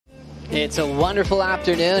It's a wonderful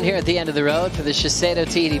afternoon here at the end of the road for the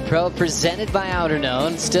SHISEIDO Tahiti Pro, presented by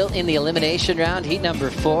Outerknown. Still in the elimination round, heat number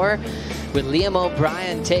 4, with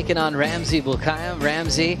L.O'Brien taking on Ramzi Boukhiam.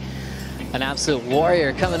 Ramzi, an absolute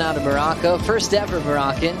warrior coming out of Morocco. First ever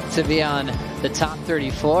Moroccan to be on the top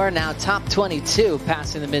 34, now top 22,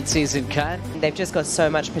 passing the mid-season cut. They've just got so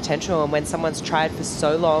much potential, and when someone's tried for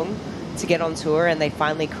so long to get on tour and they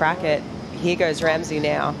finally crack it, here goes Ramzi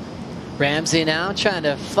now. Ramzi now trying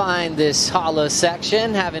to find this hollow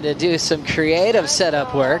section, having to do some creative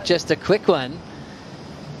setup work, just a quick one.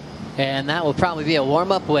 And that will probably be a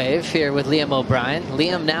warm-up wave here with Liam O'Brien.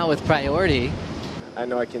 Liam now with priority. I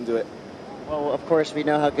know I can do it. Well, of course, we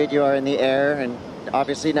know how good you are in the air, and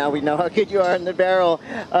obviously now we know how good you are in the barrel.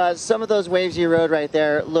 Some of those waves you rode right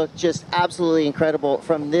there look just absolutely incredible.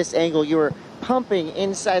 From this angle, you were pumping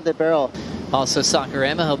inside the barrel. Also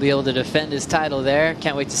Sakurema, he'll be able to defend his title there.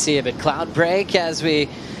 Can't wait to see him at Cloud Break as we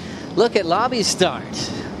look at lobby start.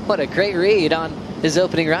 What a great read on his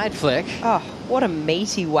opening ride flick. Oh, what a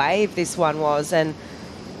meaty wave this one was. And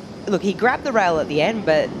look, he grabbed the rail at the end,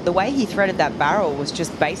 but the way he threaded that barrel was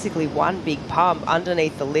just basically one big pump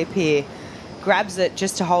underneath the lip here. Grabs it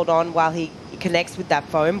just to hold on while he connects with that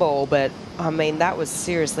foam ball. But, I mean, that was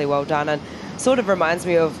seriously well done. And sort of reminds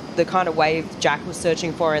me of the kind of wave Jack was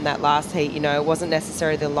searching for in that last heat. You know, it wasn't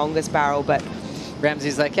necessarily the longest barrel, but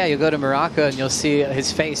Ramzi's like, yeah, you'll go to Morocco and you'll see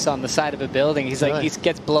his face on the side of a building. He's like, he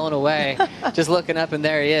gets blown away just looking up, and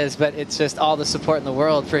there he is. But it's just all the support in the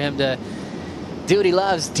world for him to do what he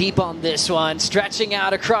loves. Deep on this one, stretching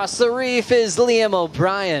out across the reef is Liam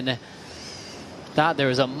O'Brien. Thought there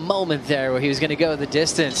was a moment there where he was going to go the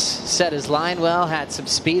distance, set his line well, had some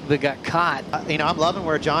speed, but got caught. You know, I'm loving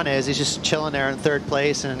where John is. He's just chilling there in third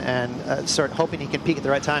place and sort of hoping he can peak at the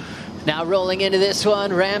right time. Now rolling into this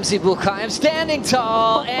one, Ramzi Boukhiam standing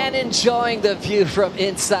tall and enjoying the view from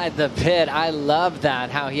inside the pit. I love that,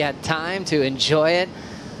 how he had time to enjoy it.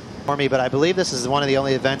 For me, but I believe this is one of the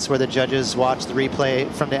only events where the judges watch the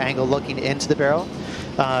replay from the angle looking into the barrel.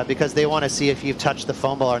 Because they want to see if you've touched the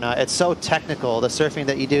foam ball or not. It's so technical, the surfing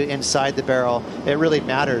that you do inside the barrel, it really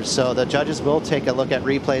matters. So the judges will take a look at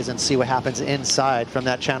replays and see what happens inside from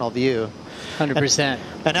that channel view. 100%.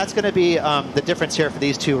 And that's going to be the difference here for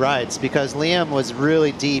these two rides, because Liam was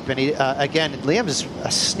really deep, and he again, Liam is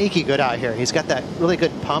a sneaky good out here. He's got that really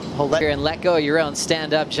good pump. He'll let here and let go of your own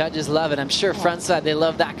stand up. Judges love it. I'm sure frontside they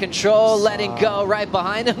love that control. Letting go right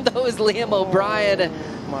behind him though is Liam O'Brien.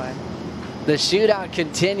 The shootout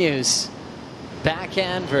continues.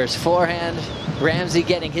 Backhand versus forehand. Ramzi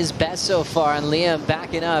getting his best so far, and Liam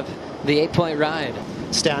backing up the 8-point ride.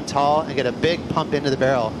 Stand tall and get a big pump into the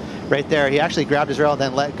barrel. Right there, he actually grabbed his rail and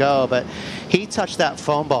then let go, but he touched that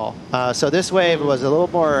foam ball. So this wave was a little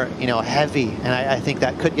more, you know, heavy, and I think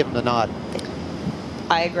that could give him the nod.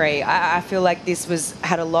 I agree. I feel like this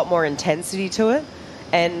had a lot more intensity to it,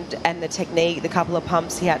 and the technique, the couple of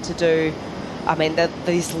pumps he had to do. I mean,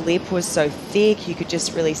 this lip was so thick, you could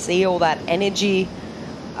just really see all that energy.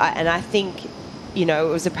 And I think, you know,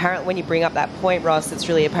 it was apparent when you bring up that point, Ross, it's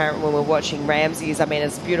really apparent when we're watching Ramzi's. I mean,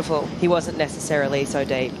 it's beautiful. He wasn't necessarily so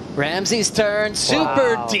deep. Ramzi's turn,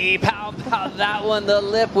 super deep. How about that one? The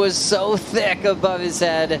lip was so thick above his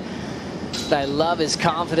head. I love his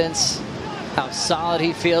confidence, how solid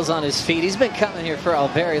he feels on his feet. He's been coming here for a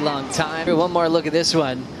very long time. One more look at this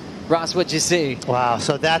one. Ross, what'd you see? Wow,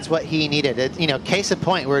 so that's what he needed. You know, case in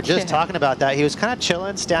point, we were just talking about that. He was kind of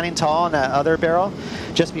chilling, standing tall in that other barrel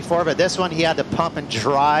just before, but this one he had to pump and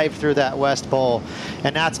drive through that west bowl,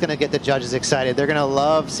 and that's going to get the judges excited. They're going to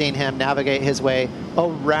love seeing him navigate his way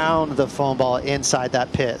around the foam ball inside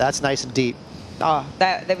that pit. That's nice and deep. Oh,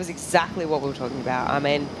 that was exactly what we were talking about. I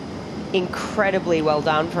mean, incredibly well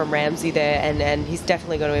done from Ramzi there, and he's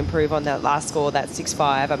definitely going to improve on that last score, that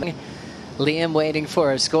 6-5. I mean, Liam waiting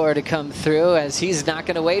for a score to come through, as he's not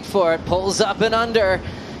going to wait for it. Pulls up and under,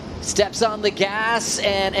 steps on the gas,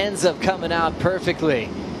 and ends up coming out perfectly.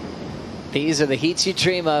 These are the heats you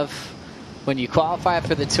dream of when you qualify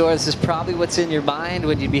for the tour. This is probably what's in your mind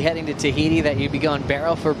when you'd be heading to Tahiti, that you'd be going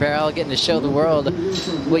barrel for barrel, getting to show the world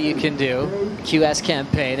what you can do. QS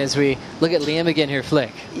campaign as we look at Liam again here,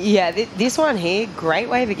 Flick. Yeah, this one here, great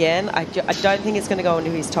wave again. I don't think it's going to go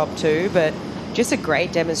into his top 2, but just a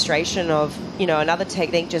great demonstration of, you know, another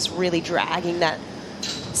technique, just really dragging that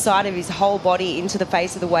side of his whole body into the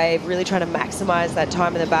face of the wave, really trying to maximize that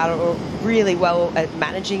time in the battle, really well at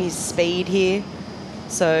managing his speed here.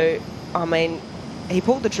 So, I mean, he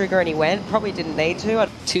pulled the trigger and he went. Probably didn't need to.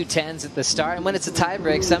 2:10s at the start, and when it's a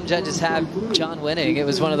tiebreak, some judges have John winning. It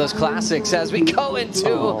was one of those classics as we go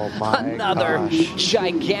into another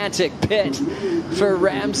gigantic pit for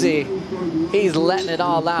Ramzi. He's letting it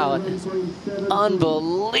all out.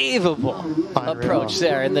 Unbelievable approach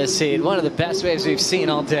there in this heat. One of the best waves we've seen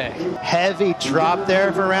all day. Heavy drop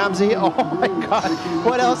there for Ramzi. Oh my God.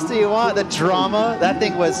 What else do you want? The drama. That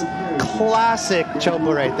thing was classic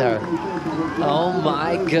chopo right there. Oh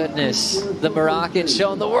my goodness. The Moroccan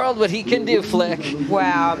showing the world what he can do, Flick.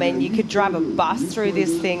 Wow, I mean, you could drive a bus through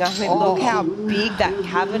this thing. I mean, look how big that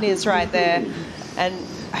cavern is right there. And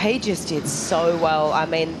he just did so well. I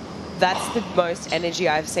mean, that's the most energy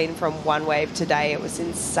I've seen from one wave today. It was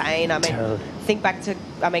insane. I mean, think back to,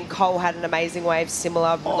 I mean, Cole had an amazing wave,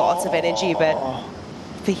 similar, lots of energy, but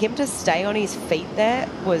for him to stay on his feet there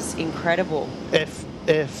was incredible. If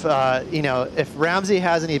you know, if Ramzi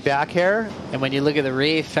has any back hair. And when you look at the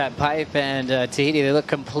reef at Pipe and Tahiti, they look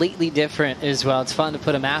completely different as well. It's fun to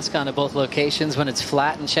put a mask on at both locations when it's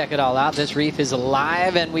flat and check it all out. This reef is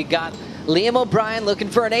alive, and we got Liam O'Brien looking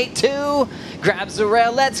for an 8-2. Grabs the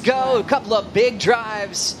rail, let's go. A couple of big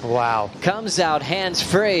drives. Wow. Comes out hands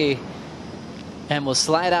free and will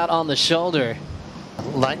slide out on the shoulder.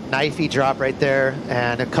 Knifey drop right there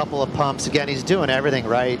and a couple of pumps. Again, he's doing everything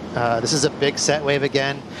right. This is a big set wave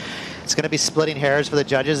again. It's going to be splitting hairs for the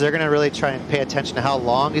judges. They're going to really try and pay attention to how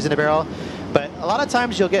long he's in the barrel. But a lot of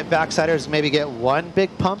times you'll get backsiders maybe get one big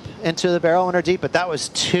pump into the barrel when they're deep, but that was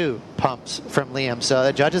 2 pumps from Liam. So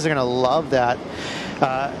the judges are going to love that.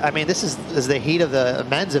 I mean, this is the heat of the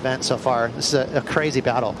men's event so far. This is a crazy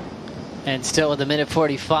battle. And still with a minute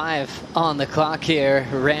 45 on the clock here.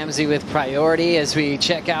 Ramzi with priority as we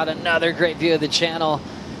check out another great view of the channel.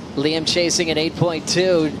 Liam chasing an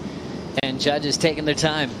 8.2 and judges taking their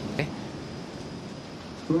time.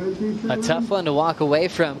 A tough one to walk away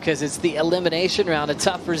from because it's the elimination round. A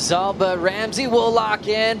tough result, but Ramzi will lock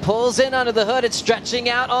in, pulls in under the hood. It's stretching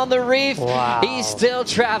out on the reef. Wow. He's still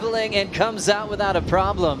traveling and comes out without a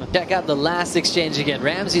problem. Check out the last exchange again.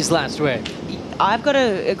 Ramzi's last wave. I've got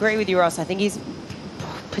to agree with you, Ross. I think he's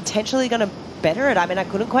potentially going to better it. I mean, I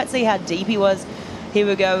couldn't quite see how deep he was. Here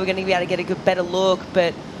we go. We're going to be able to get a good, better look.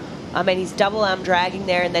 But, I mean, he's double arm dragging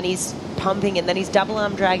there, and then he's pumping, and then he's double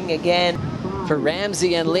arm dragging again. For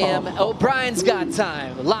Ramzi and Liam, O'Brien's got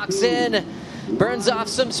time. Locks in, burns off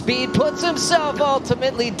some speed, puts himself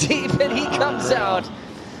ultimately deep, and he comes out.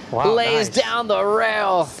 Wow, lays nice. down the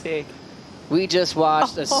rail. Sick. We just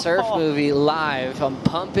watched a surf movie live on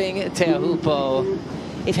pumping Teahupo'o.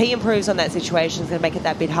 If he improves on that situation, it's going to make it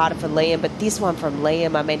that bit harder for Liam. But this one from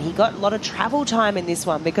Liam, I mean, he got a lot of travel time in this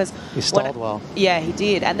one because... He stalled well. Yeah, he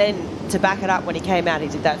did. And then to back it up, when he came out, he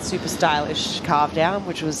did that super stylish carve down,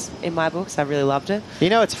 which was in my books. I really loved it. You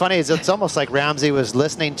know, it's funny. It's almost like Ramzi was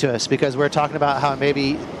listening to us because we're talking about how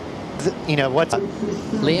maybe, you know, what's...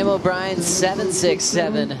 Liam O'Brien,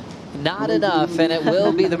 7.67. Not enough, and it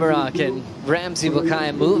will be the Moroccan. Ramzi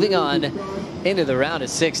Boukhiam moving on into the round of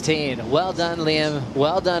 16. Well done, Liam.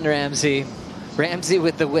 Well done, Ramzi. Ramzi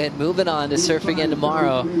with the win, moving on to surf again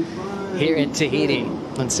tomorrow here in Tahiti.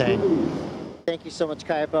 Insane. Thank you so much,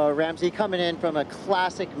 Teahupo'o. Ramzi coming in from a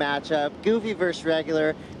classic matchup, goofy versus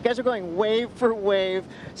regular. You guys are going wave for wave,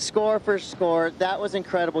 score for score. That was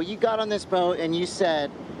incredible. You got on this boat and you said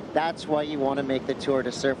that's why you want to make the tour,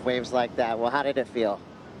 to surf waves like that. Well, how did it feel?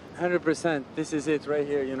 100%. This is it right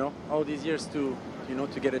here, you know, all these years to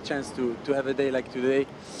get a chance to have a day like today.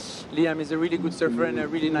 Liam is a really good surfer and a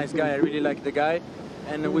really nice guy. I really like the guy.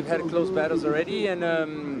 And we've had close battles already. And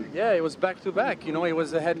yeah, it was back to back. You know, he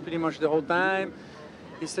was ahead pretty much the whole time.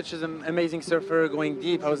 He's such an amazing surfer going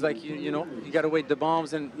deep. I was like, you know, you got to wait the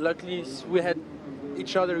bombs. And luckily we had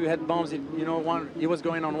each other. We had bombs. You know, he was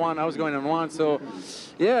going on one, I was going on one. So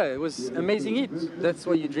yeah, it was amazing heat. That's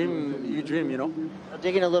what you dream, you know.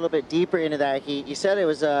 Digging a little bit deeper into that heat, you said it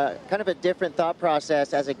was a kind of a different thought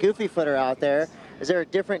process as a goofy footer out there. Is there a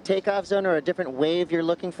different takeoff zone or a different wave you're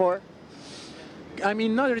looking for? I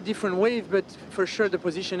mean, not a different wave, but for sure the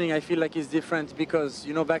positioning I feel like is different because,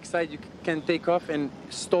 you know, backside you can take off and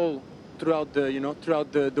stall throughout the, you know,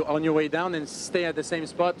 on your way down and stay at the same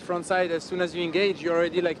spot. Front side, as soon as you engage, you're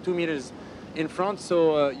already like 2 meters in front,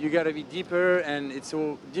 so you got to be deeper, and it's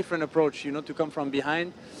a different approach, you know, to come from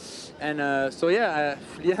behind. And so yeah,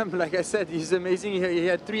 Liam, like I said, he's amazing. He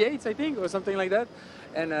had 3 8s, I think, or something like that.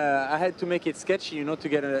 And I had to make it sketchy, you know, to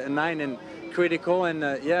get a 9 and critical. And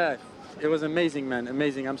yeah, it was amazing, man,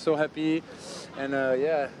 amazing. I'm so happy. And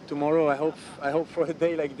yeah, tomorrow I hope for a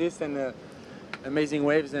day like this and amazing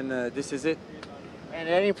waves. And this is it. And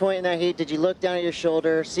at any point in that heat, did you look down at your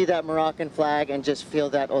shoulder, see that Moroccan flag, and just feel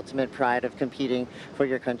that ultimate pride of competing for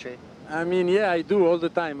your country? I mean, yeah, I do all the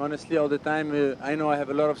time. Honestly, all the time. I know I have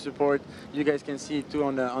a lot of support. You guys can see it too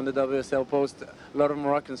on the WSL post. A lot of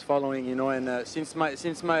Moroccans following, you know. And since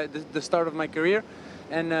the start of my career,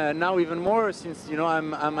 and now even more since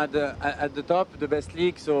I'm at the top, the best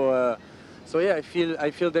league. So yeah,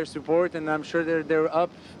 I feel their support, and I'm sure they're up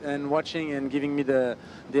and watching and giving me the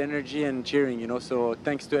energy and cheering, you know. So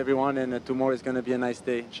thanks to everyone, and tomorrow is going to be a nice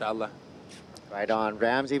day, inshallah. Right on.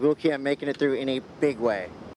 Ramzi Boukhiam making it through in a big way.